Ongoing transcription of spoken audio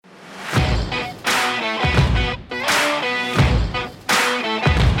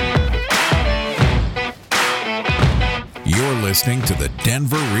listening to the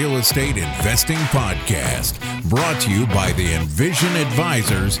Denver Real Estate Investing Podcast, brought to you by the Envision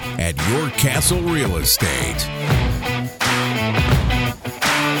Advisors at Your Castle Real Estate.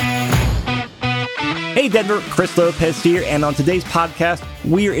 Hey Denver, Chris Lopez here, and on today's podcast,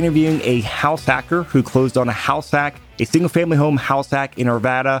 we are interviewing a house hacker who closed on a house hack, a single-family home house hack in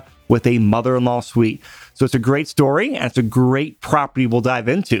Arvada with a mother-in-law suite. So it's a great story, and it's a great property we'll dive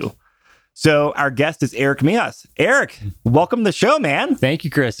into. So our guest is Eric Mias. Eric, welcome to the show, man. Thank you,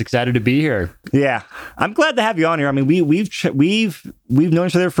 Chris. Excited to be here. Yeah, I'm glad to have you on here. I mean, we've known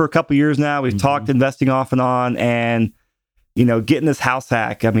each other for a couple years now. We've talked investing off and on, and you know, getting this house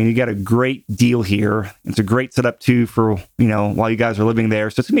hack. I mean, you got a great deal here. It's a great setup too for while you guys are living there.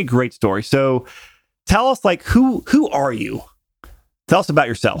 So it's gonna be a great story. So tell us, like, who are you? Tell us about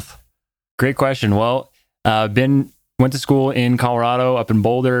yourself. Great question. Well, went to school in Colorado, up in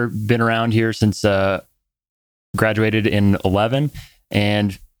Boulder, been around here since graduated in 2011,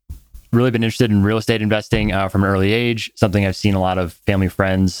 and really been interested in real estate investing from an early age, something I've seen a lot of family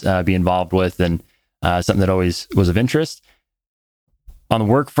friends be involved with, and something that always was of interest. On the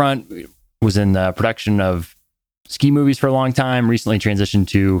work front, was in the production of ski movies for a long time, recently transitioned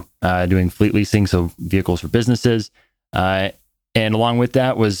to doing fleet leasing, so vehicles for businesses. And along with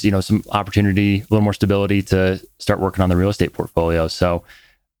that was, some opportunity, a little more stability to start working on the real estate portfolio. So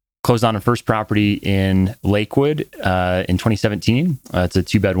closed on a first property in Lakewood in 2017. It's a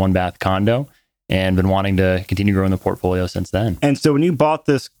 2-bed, 1-bath condo, and been wanting to continue growing the portfolio since then. And so when you bought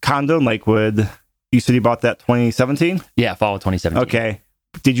this condo in Lakewood, you said you bought that 2017? Yeah, fall of 2017. Okay.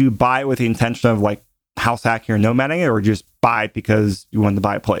 Did you buy it with the intention of like house hacking or nomading it, or just buy it because you wanted to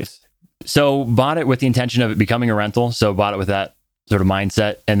buy a place? So bought it with the intention of it becoming a rental. So bought it with that sort of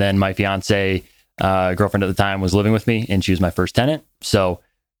mindset. And then my fiance, girlfriend at the time, was living with me, and she was my first tenant. So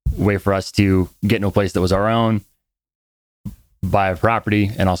way for us to get into a place that was our own, buy a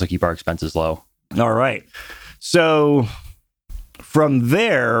property, and also keep our expenses low. All right. So from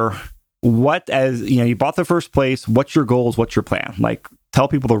there, you bought the first place, what's your goals? What's your plan? Like, tell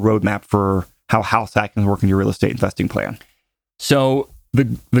people the roadmap for how house hacking is working your real estate investing plan. So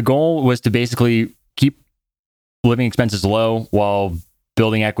the goal was to basically keep living expenses low while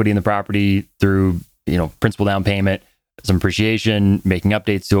building equity in the property through, principal down payment, some appreciation, making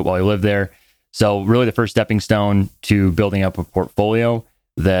updates to it while you live there. So really the first stepping stone to building up a portfolio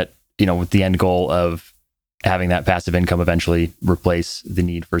that, with the end goal of having that passive income eventually replace the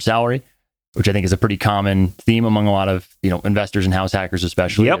need for salary, which I think is a pretty common theme among a lot of, investors and house hackers,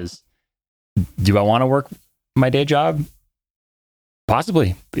 especially. Yep. Is, do I want to work my day job?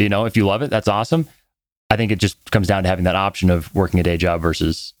 Possibly. If you love it, that's awesome. I think it just comes down to having that option of working a day job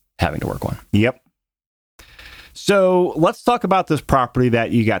versus having to work one. Yep. So let's talk about this property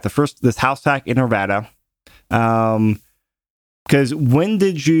that you got, this house hack in Arvada. Because when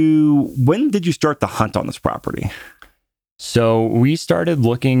did you start the hunt on this property? So we started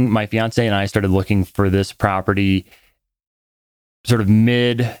looking, my fiance and I started looking for this property sort of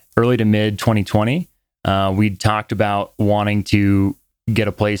early to mid 2020. We'd talked about wanting to get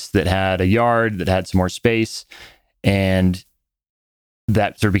a place that had a yard, that had some more space, and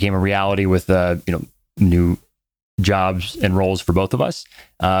that sort of became a reality with new jobs and roles for both of us.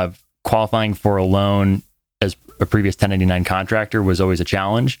 Qualifying for a loan as a previous 1099 contractor was always a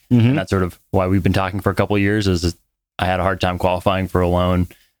challenge. Mm-hmm. And that's sort of why we've been talking for a couple of years, is I had a hard time qualifying for a loan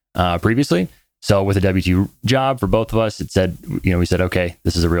previously. So with a W-2 job for both of us, we said, okay,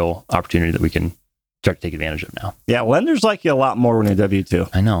 this is a real opportunity that we can start to take advantage of now. Yeah, lenders like you a lot more when you're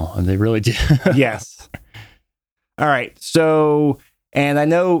W-2. I know, they really do. Yes. All right. So, and I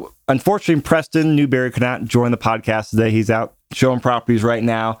know, unfortunately, Preston Newberry could not join the podcast today. He's out showing properties right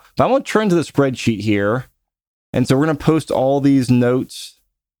now. But I'm going to turn to the spreadsheet here. And so we're going to post all these notes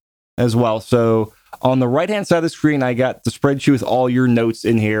as well. So on the right-hand side of the screen, I got the spreadsheet with all your notes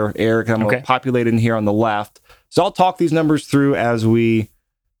in here, Eric. I'm going to populate in here on the left. So I'll talk these numbers through as we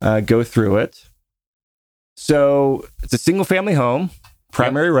go through it. So it's a single-family home,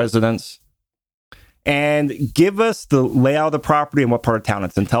 primary residence. And give us the layout of the property and what part of town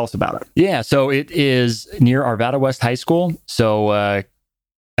it's in. Tell us about it. Yeah, so it is near Arvada West High School. So I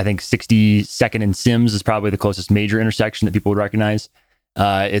think 62nd and Sims is probably the closest major intersection that people would recognize.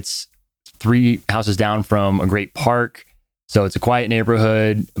 It's 3 houses down from a great park. So it's a quiet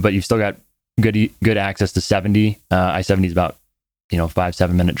neighborhood, but you've still got good access to 70. I-70 is about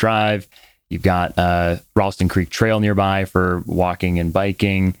 5-7 minute drive. You've got Ralston Creek Trail nearby for walking and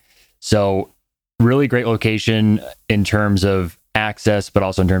biking. So really great location in terms of access, but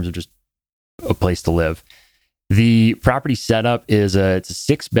also in terms of just a place to live. The property setup is it's a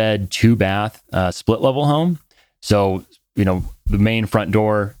 6-bed, 2-bath split level home. So, the main front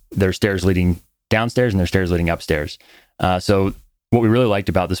door, there's stairs leading downstairs and there's stairs leading upstairs. So what we really liked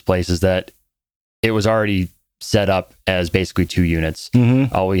about this place is that it was already set up as basically 2 units.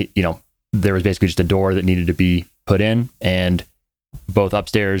 There was basically just a door that needed to be put in, and both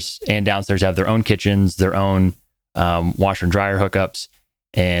upstairs and downstairs have their own kitchens, their own washer and dryer hookups,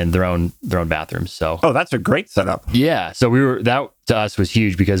 and their own bathrooms. So that's a great setup. Yeah. So that to us was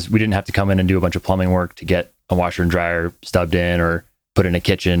huge because we didn't have to come in and do a bunch of plumbing work to get a washer and dryer stubbed in or put in a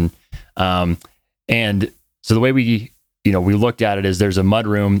kitchen. And so the way we looked at it is there's a mud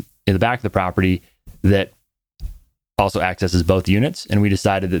room in the back of the property that also accesses both units. And we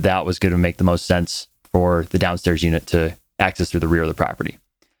decided that was going to make the most sense for the downstairs unit to access through the rear of the property.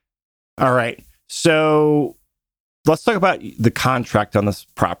 All right. So let's talk about the contract on this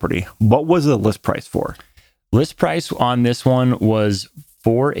property. What was the list price for? List price on this one was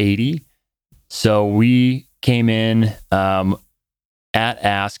 $480,000. So we came in at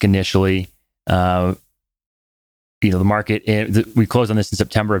ask initially. The market, we closed on this in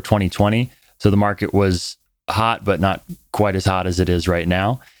September of 2020. So the market was hot, but not quite as hot as it is right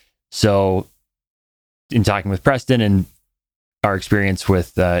now. So in talking with Preston and our experience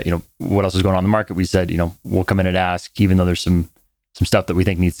with, what else was going on in the market, we said, we'll come in at ask, even though there's some stuff that we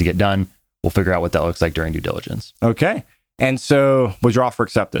think needs to get done. We'll figure out what that looks like during due diligence. Okay. And so was your offer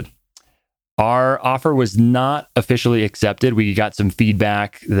accepted? Our offer was not officially accepted. We got some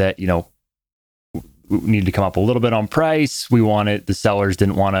feedback that, we needed to come up a little bit on price. The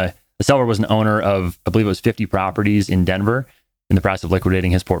seller was an owner of, I believe it was 50 properties in Denver, in the process of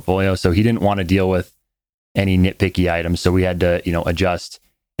liquidating his portfolio. So he didn't want to deal with any nitpicky items. So we had to, adjust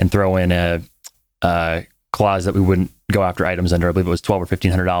and throw in a clause that we wouldn't go after items under, I believe it was $1,200 or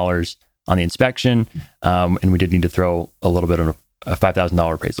 $1,500 on the inspection. And we did need to throw a little bit of a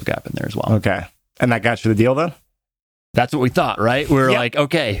 $5,000 appraisal gap in there as well. Okay. And that got you the deal then? That's what we thought, right? We were like,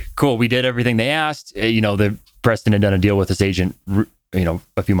 okay, cool. We did everything they asked. The Preston had done a deal with this agent,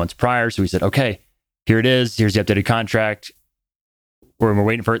 a few months prior. So we said, okay, here it is. Here's the updated contract. We're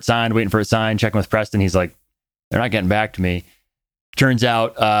waiting for it signed, checking with Preston. He's like, they're not getting back to me. Turns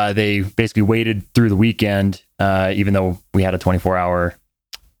out they basically waited through the weekend, even though we had a 24-hour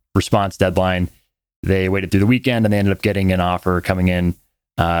response deadline. They waited through the weekend and they ended up getting an offer coming in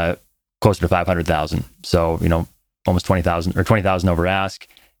closer to $500,000. So, almost $20,000 or $20,000 over ask.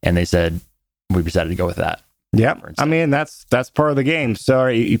 And they said, we decided to go with that. Yeah. I mean, that's part of the game. So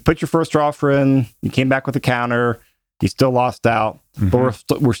you put your first offer in, you came back with a counter, you still lost out, but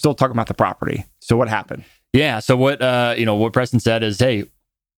we're still talking about the property. So what happened? Yeah. So what Preston said is, hey,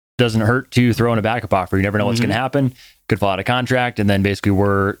 doesn't hurt to throw in a backup offer. You never know what's going to happen. Could fall out of contract. And then basically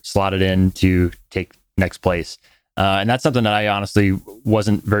we're slotted in to take next place. And that's something that I honestly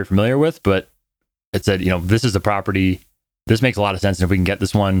wasn't very familiar with, but it said, this is the property. This makes a lot of sense. And if we can get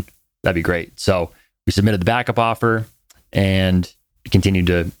this one, that'd be great. So we submitted the backup offer and continued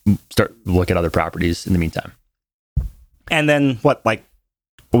to look at other properties in the meantime. And then what, like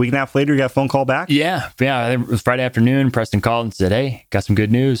a week and a half later, you got a phone call back? Yeah. I think it was Friday afternoon. Preston called and said, hey, got some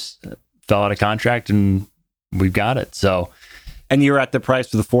good news. Fell out of contract and we've got it. So, and you're at the price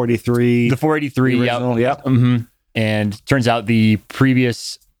for the 43. The 483. The original, yep. And turns out the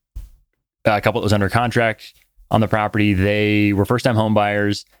previous couple that was under contract on the property, they were first-time home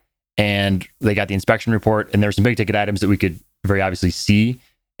buyers, and they got the inspection report, and there were some big ticket items that we could very obviously see.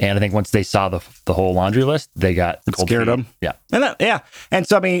 And I think once they saw the whole laundry list, they got scared them. Yeah. And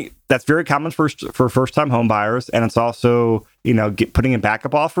so, I mean, that's very common for first-time home buyers. And it's also, putting in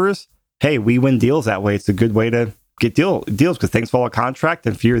backup offers. Hey, we win deals that way. It's a good way to get deals because things fall out of contract.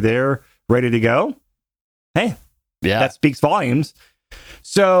 And if you're there ready to go, hey, that speaks volumes.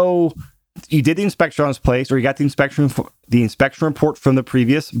 So you did the inspection on this place, or you got the inspection report from the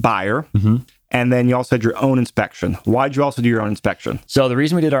previous buyer. And then you also had your own inspection. Why'd you also do your own inspection? So the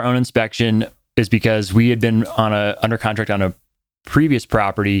reason we did our own inspection is because we had been under contract on a previous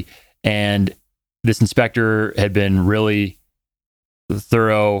property, and this inspector had been really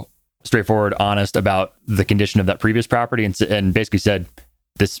thorough, straightforward, honest about the condition of that previous property, and basically said,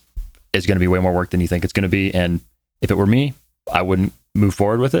 this is going to be way more work than you think it's going to be. And if it were me, I wouldn't move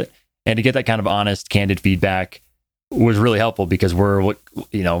forward with it. And to get that kind of honest, candid feedback was really helpful because we're,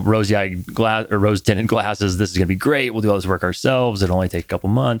 rose-eyed glass or rose-tinted glasses. This is going to be great. We'll do all this work ourselves. It'll only take a couple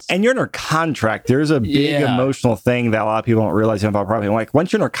months. And you're under contract. There's a big emotional thing that a lot of people don't realize about property. Like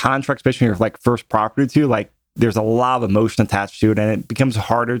once you're under contract, especially your first property too, like there's a lot of emotion attached to it, and it becomes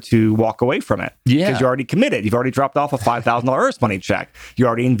harder to walk away from it. Yeah. Because you're already committed. You've already dropped off a $5,000 earnest money check. You're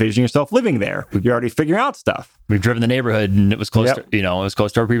already envisioning yourself living there. You're already figuring out stuff. We've driven the neighborhood, and it was close to, it was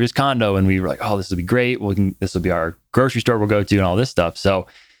close to our previous condo, and we were like, oh, this will be great. This will be our grocery store we'll go to and all this stuff. So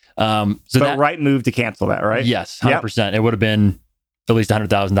that right move to cancel that, right? Yes, 100%. It would have been at least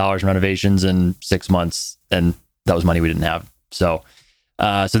 $100,000 in renovations in 6 months, and that was money we didn't have. So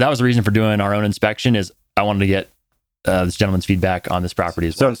that was the reason for doing our own inspection. Is I wanted to get this gentleman's feedback on this property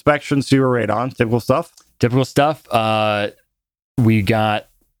as well. So inspection, sewer radon, typical stuff? Typical stuff. We got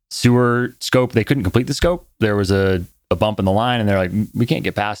sewer scope. They couldn't complete the scope. There was a bump in the line, and they're like, we can't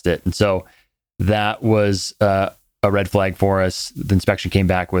get past it. And so that was a red flag for us. The inspection came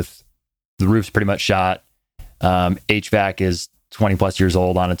back with the roof's pretty much shot. HVAC is 20 plus years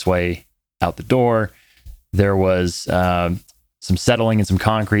old, on its way out the door. There was some settling and some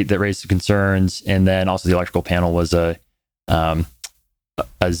concrete that raised some concerns. And then also the electrical panel was a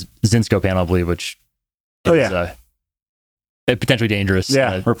Zinsco panel, I believe, which is a potentially dangerous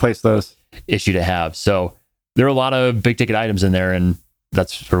replace those issue to have. So there are a lot of big ticket items in there, and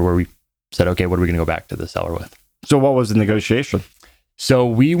that's sort of where we said, okay, what are we going to go back to the seller with? So what was the negotiation?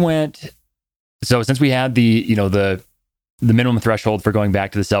 So since we had the minimum threshold for going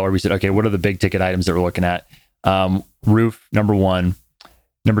back to the seller, we said, okay, what are the big ticket items that we're looking at? Roof, number one.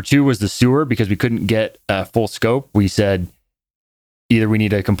 Number two was the sewer, because we couldn't get a full scope. We said either we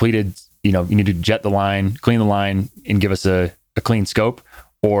need a completed, you need to jet the line, clean the line, and give us a clean scope,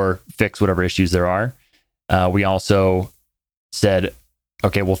 or fix whatever issues there are. We also said,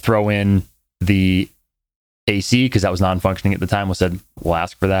 okay, we'll throw in the AC, because that was non-functioning at the time. We said we'll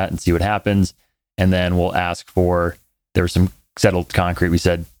ask for that and see what happens. And then we'll ask for, there was some settled concrete. We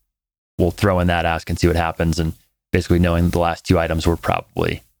said we'll throw in that, ask and see what happens. And basically knowing the last two items were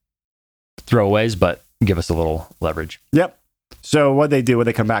probably throwaways, but give us a little leverage. Yep. So what'd they do?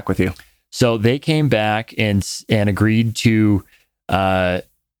 What'd they come back with you? So they came back and agreed to give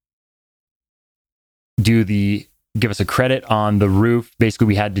us a credit on the roof. Basically,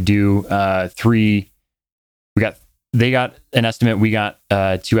 we had to do they got an estimate. We got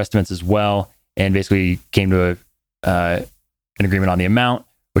two estimates as well, and basically came to an agreement on the amount,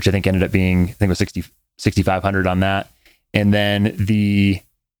 which I think ended up being, I think it was $6,500 on that. And then the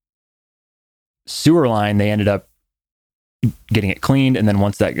sewer line, they ended up getting it cleaned. And then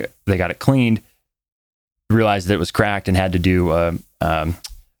once they got it cleaned, realized that it was cracked and had to do a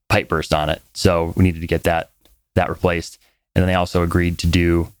pipe burst on it. So we needed to get that replaced. And then they also agreed to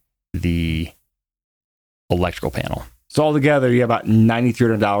do the electrical panel. So altogether, you have about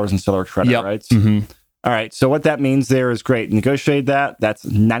 $9,300 in seller credit, right? Mm-hmm. All right. So what that means there is great. Negotiate that. That's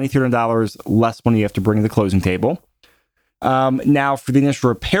 $9,300 less money you have to bring to the closing table. Now, for the initial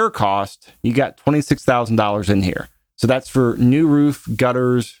repair cost, you got $26,000 in here. So that's for new roof,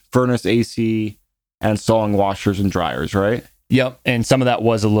 gutters, furnace, AC, and installing washers and dryers, right? Yep. And some of that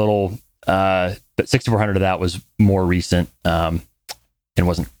was a little, but $6,400 of that was more recent, and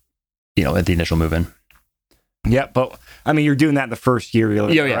wasn't, at the initial move-in. Yeah, but I mean, you're doing that in the first year,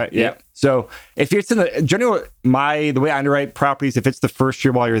 really, right? Yeah. So if it's generally the way I underwrite properties, if it's the first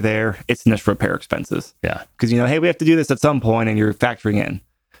year while you're there, it's initial repair expenses. Yeah. Because, hey, we have to do this at some point, and you're factoring in.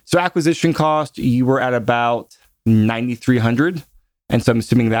 So acquisition cost, you were at about $9,300. And so I'm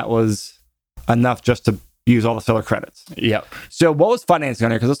assuming that was enough just to use all the seller credits. Yeah. So what was financing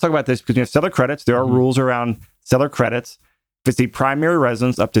on here? Because let's talk about this, because you have seller credits. There are rules around seller credits. If it's a primary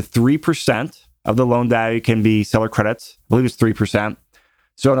residence, up to 3% of the loan value can be seller credits. I believe it's 3%.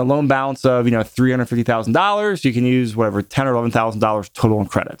 So on a loan balance of, $350,000, you can use whatever, $10,000 or $11,000 total in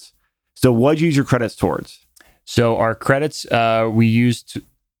credits. So what do you use your credits towards? So our credits, we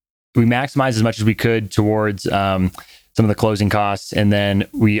maximized as much as we could towards some of the closing costs. And then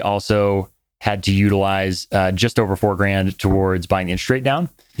we also had to utilize just over $4,000 towards buying the interest rate down.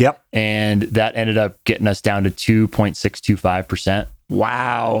 Yep. And that ended up getting us down to 2.625%.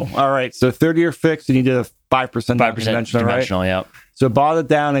 Wow. All right. So 30-year fixed, and you did a 5% conventional, right? Yeah. So bought it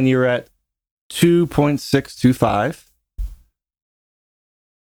down, and you're at 2.625.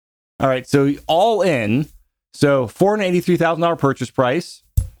 All right. So all in, $483,000 purchase price,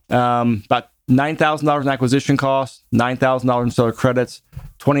 about $9,000 in acquisition costs, $9,000 in seller credits,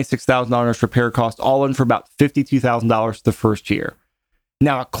 $26,000 repair cost, all in for about $52,000 the first year.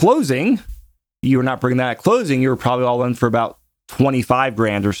 Now at closing, you were not bringing that at closing. You were probably all in for about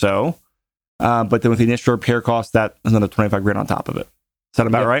 $25,000 or so. But then with the initial repair cost, that's another $25,000 on top of it. Is that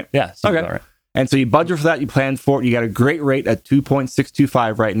about right? Yeah. Okay. About right. And so you budget for that, you plan for it. You got a great rate at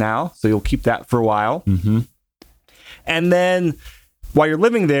 2.625 right now. So you'll keep that for a while. Mm-hmm. And then while you're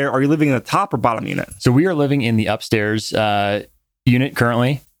living there, are you living in the top or bottom unit? So we are living in the upstairs unit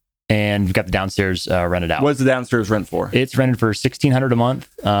currently, and we've got the downstairs rented out. What's the downstairs rent for? It's rented for $1,600 a month,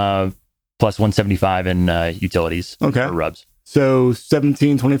 plus $175 in utilities for rubs. So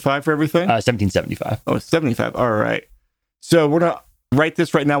 $1,725 for everything? $1,775. Oh, it's $75. All right. So we're going to write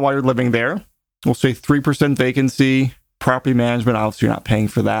this right now while you're living there. We'll say 3% vacancy, property management. Obviously, you're not paying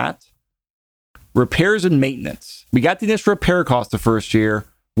for that. Repairs and maintenance. We got the initial repair cost the first year.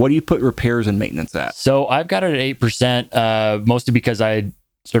 What do you put repairs and maintenance at? So I've got it at 8%, mostly because I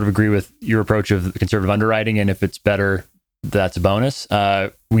sort of agree with your approach of conservative underwriting. And if it's better, that's a bonus.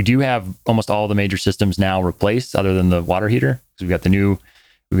 We do have almost all the major systems now replaced other than the water heater. So we've got new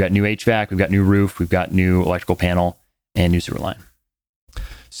HVAC, we've got new roof, we've got new electrical panel and new sewer line.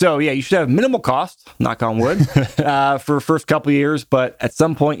 So yeah, you should have minimal cost, knock on wood, for the first couple of years, but at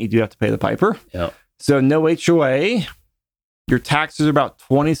some point you do have to pay the piper. Yep. So no HOA. Your taxes are about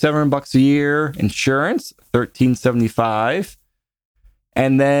 $27 a year. Insurance, $13.75.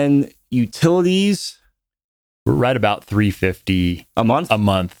 And then utilities. We're right about $350 a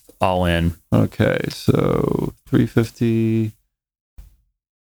month all in. Okay, so $350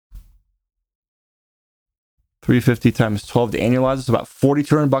 times 12 to annualize is about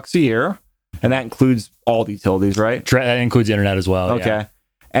 $4,200 a year, and that includes all the utilities, right? That includes internet as well. Okay, yeah.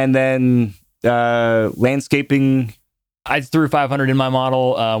 And then landscaping. I threw $500 in my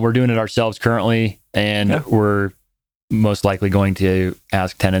model. We're doing it ourselves currently, and we're most likely going to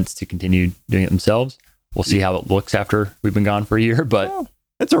ask tenants to continue doing it themselves. We'll see how it looks after we've been gone for a year, but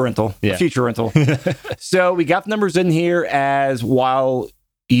it's a rental, a future rental. So we got the numbers in here as while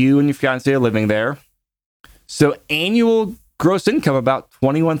you and your fiance are living there. So annual gross income about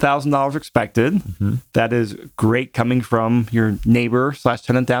 $21,000 expected. Mm-hmm. That is great coming from your neighbor /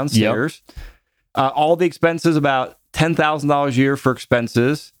 tenant downstairs. Yep. All the expenses about $10,000 a year for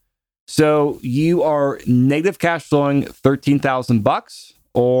expenses. So you are negative cash flowing $13,000,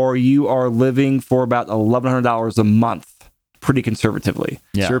 or you are living for about $1,100 a month, pretty conservatively.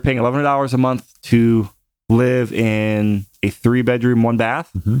 Yeah. So you're paying $1,100 a month to live in a 3-bedroom,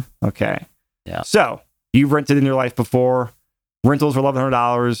 1-bath. Mm-hmm. Okay. Yeah. So you've rented in your life before. Rentals are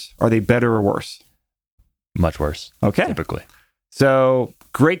 $1,100. Are they better or worse? Much worse. Okay. Typically. So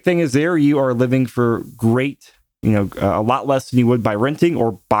great thing is there you are living for great, a lot less than you would by renting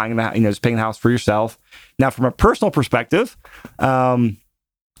or buying the, just paying the house for yourself. Now, from a personal perspective,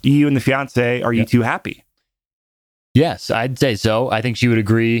 you and the fiance, are you two happy? Yes, I'd say so. I think she would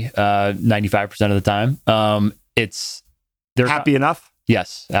agree 95% of the time. They're happy enough?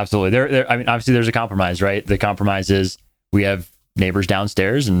 Yes, absolutely. I mean, obviously there's a compromise, right? The compromise is we have neighbors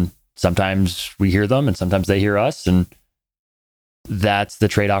downstairs, and sometimes we hear them and sometimes they hear us. And that's the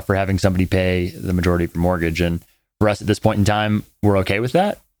trade-off for having somebody pay the majority of your mortgage. And for us at this point in time, we're okay with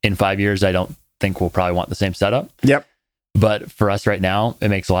that. In 5 years, I don't think we'll probably want the same setup. Yep. But for us right now, it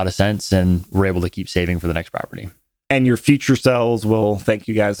makes a lot of sense, and we're able to keep saving for the next property. And your future selves will thank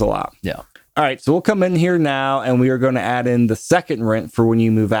you guys a lot. Yeah. All right. So we'll come in here now, and we are going to add in the second rent for when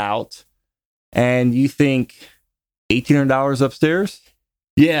you move out. And you think $1,800 upstairs?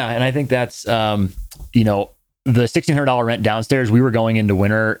 Yeah. And I think that's, the $1,600 rent downstairs, we were going into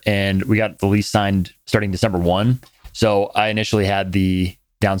winter, and we got the lease signed starting December 1. So I initially had the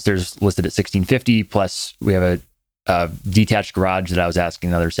downstairs listed at $1,650, plus we have a detached garage that I was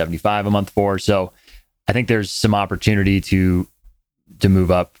asking another $75 a month for. So I think there's some opportunity to move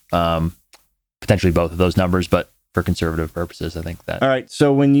up, potentially both of those numbers, but for conservative purposes, I think that. All right.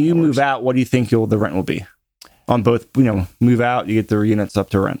 So when you move out, what do you think the rent will be on both? Move out, you get the units up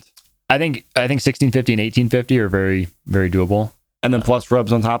to rent. I think $1,650 and $1,850 are very, very doable. And then plus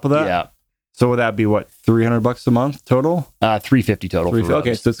rubs on top of that. Yeah. So would that be what, $300 a month total? $350 total.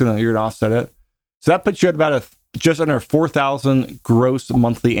 Okay, so you're gonna offset it. So that puts you at about just under $4,000 gross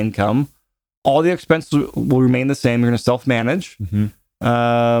monthly income. All the expenses will remain the same. You're gonna self-manage.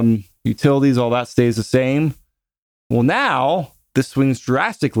 Mm-hmm. Utilities, all that stays the same. Well, now this swings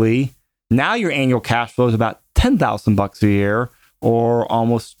drastically. Now your annual cash flow is about $10,000 a year, or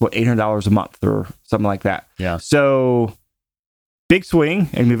almost $800 a month, or something like that. Yeah. So big swing,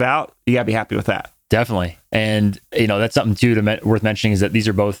 and move out. You gotta be happy with that. Definitely. And that's something too worth mentioning, is that these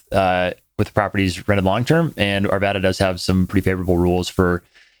are both with properties rented long term, and Arvada does have some pretty favorable rules for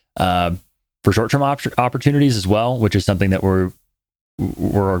short-term opportunities as well, which is something that we're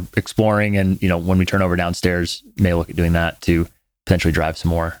exploring. And when we turn over downstairs, may look at doing that to potentially drive some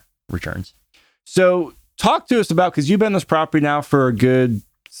more returns. So talk to us about, because you've been in this property now for a good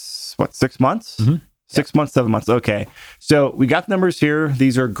 6 months? Mm-hmm. 6 months, 7 months. Okay. So we got the numbers here.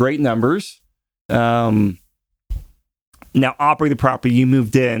 These are great numbers. now operating the property, you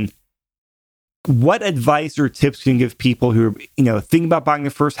moved in. What advice or tips can you give people who are, thinking about buying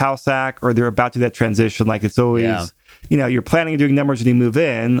their first house, Zach, or they're about to do that transition? Like it's always, you're planning on doing numbers when you move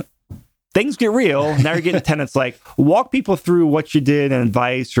in. Things get real. Now you're getting tenants. Like, walk people through what you did and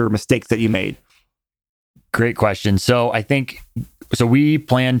advice or mistakes that you made. Great question. So I think, we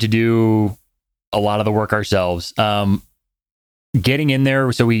plan to do a lot of the work ourselves. Getting in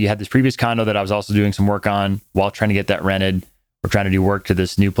there. So we had this previous condo that I was also doing some work on while trying to get that rented. We're trying to do work to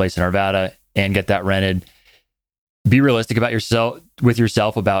this new place in Arvada and get that rented. Be realistic about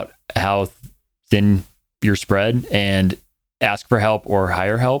yourself about how thin you're spread, and ask for help or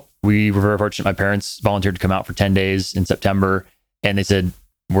hire help. We were very fortunate. My parents volunteered to come out for 10 days in September, and they said,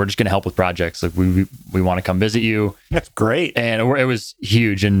 we're just going to help with projects. Like we want to come visit you. That's great. And it was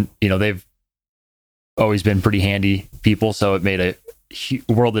huge. And, they've always been pretty handy people. So it made a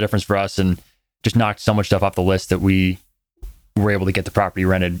world of difference for us, and just knocked so much stuff off the list that we were able to get the property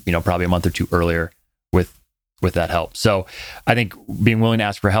rented, probably a month or two earlier with that help. So I think being willing to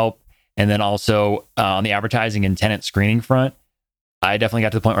ask for help, and then also on the advertising and tenant screening front, I definitely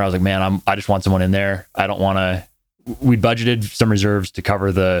got to the point where I was like, man, I just want someone in there. I don't want to. We budgeted some reserves to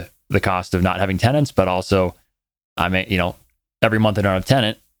cover the cost of not having tenants, but also every month I don't have a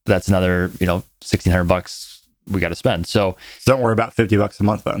tenant, that's another $1,600 we got to spend. So don't worry about $50 a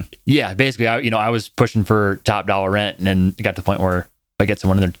month then. Yeah, basically, I was pushing for top dollar rent, and then it got to the point where if I get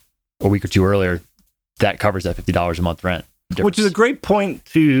someone in there a week or two earlier, that covers that $50 a month rent difference. Which is a great point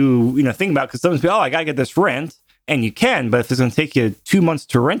to think about, because someone's I gotta get this rent, and you can, but if it's going to take you 2 months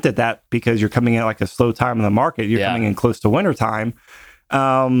to rent at that because you're coming in at like a slow time in the market, you're coming in close to winter time.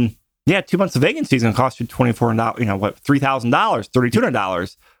 2 months of vacancy is going to cost you $3,000,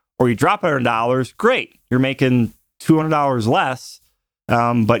 $3,200, or you drop $100. Great, you're making $200 less,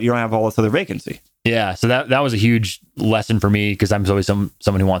 but you don't have all this other vacancy. Yeah, so that was a huge lesson for me, because I'm always someone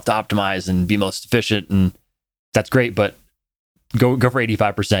who wants to optimize and be most efficient, and that's great. But go for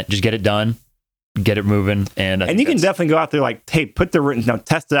 85%. Just get it done, get it moving, and you can definitely go out there like, hey, put the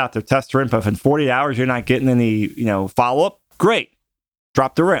test it out there, test the rent. But if in 48 hours you're not getting any follow up, great,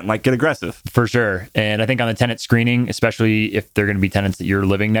 drop the rent. Like, get aggressive for sure. And I think on the tenant screening, especially if they're going to be tenants that you're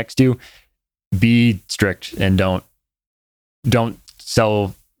living next to, be strict and don't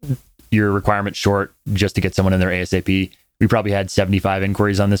sell your requirements short just to get someone in there ASAP. We probably had 75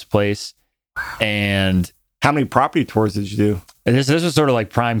 inquiries on this place. And how many property tours did you do? This was sort of like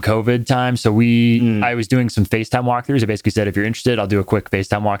prime COVID time. So I was doing some FaceTime walkthroughs. I basically said, if you're interested, I'll do a quick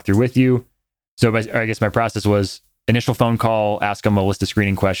FaceTime walkthrough with you. So I guess my process was initial phone call, ask them a list of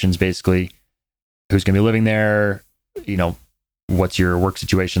screening questions, basically who's going to be living there, what's your work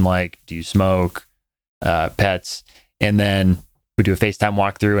situation like, do you smoke, pets, and then we do a FaceTime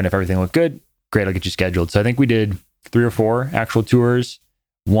walkthrough, and if everything looked good, great, I'll get you scheduled. So I think we did 3 or 4 actual tours.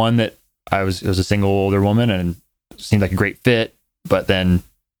 One that it was a single older woman, and seemed like a great fit, but then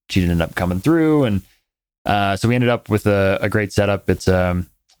she didn't end up coming through, and so we ended up with a great setup. It's a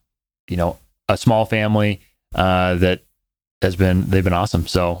small family that they've been awesome.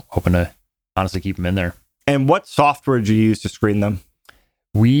 So hoping to honestly keep them in there. And what software did you use to screen them?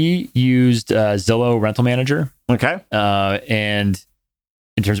 We used Zillow Rental Manager. Okay. And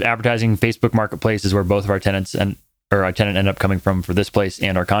in terms of advertising, Facebook Marketplace is where both of our tenants our tenant ended up coming from for this place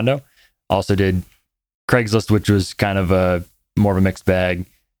and our condo. Also did Craigslist, which was kind of more of a mixed bag,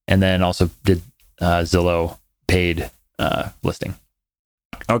 and then also did Zillow paid listing.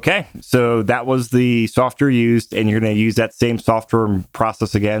 Okay, so that was the software used, and you're going to use that same software and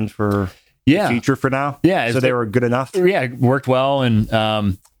process again for the future for now? Yeah. So they were good enough? Yeah, it worked well. And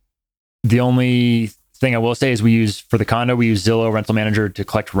the only thing I will say is for the condo, we use Zillow Rental Manager to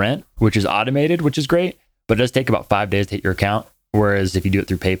collect rent, which is automated, which is great, but it does take about 5 days to hit your account. Whereas if you do it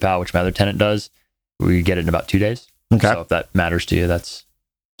through PayPal, which my other tenant does, we get it in about 2 days. Okay. So if that matters to you, that's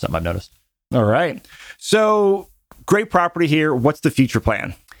something I've noticed. All right. So great property here. What's the future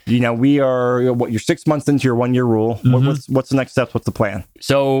plan? We are, you're 6 months into your 1 year rule. Mm-hmm. What's the next steps? What's the plan?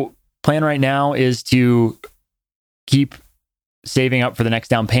 So plan right now is to keep saving up for the next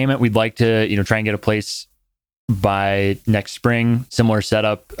down payment. We'd like to, try and get a place by next spring. Similar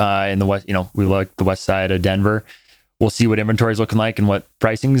setup in the west. We like the west side of Denver. We'll see what inventory is looking like and what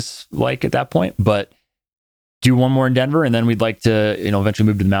pricing's like at that point. But do one more in Denver, and then we'd like to, eventually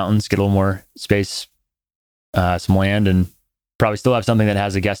move to the mountains, get a little more space, some land, and probably still have something that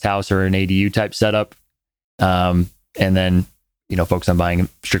has a guest house or an ADU type setup. And then, focus on buying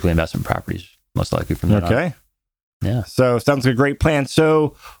strictly investment properties, most likely from there. Okay. On. Yeah. So sounds like a great plan.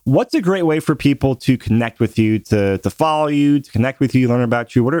 So what's a great way for people to connect with you, to follow you, to connect with you, learn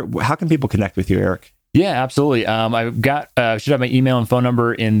about you? How can people connect with you, Eric? Yeah, absolutely. I've got should have my email and phone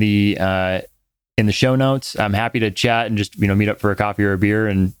number in the show notes. I'm happy to chat and just meet up for a coffee or a beer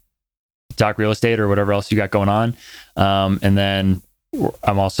and talk real estate or whatever else you got going on. And then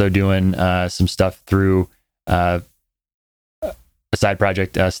I'm also doing some stuff through a side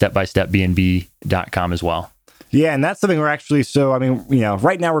project, stepbystepbnb.com as well. Yeah, and that's something we're actually,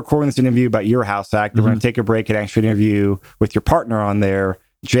 right now we're recording this interview about your house hack. We're going to take a break and actually interview with your partner on there,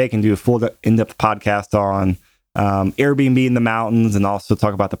 Jake, and do a full in-depth podcast on Airbnb in the mountains, and also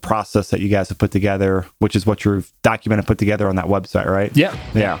talk about the process that you guys have put together, which is what you've documented, put together on that website, right? Yeah,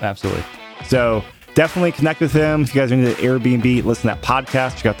 absolutely. So definitely connect with him. If you guys are into Airbnb, listen to that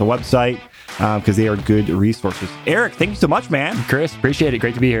podcast, check out the website, because they are good resources. Eric, thank you so much, man. Chris, appreciate it.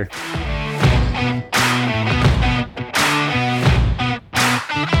 Great to be here.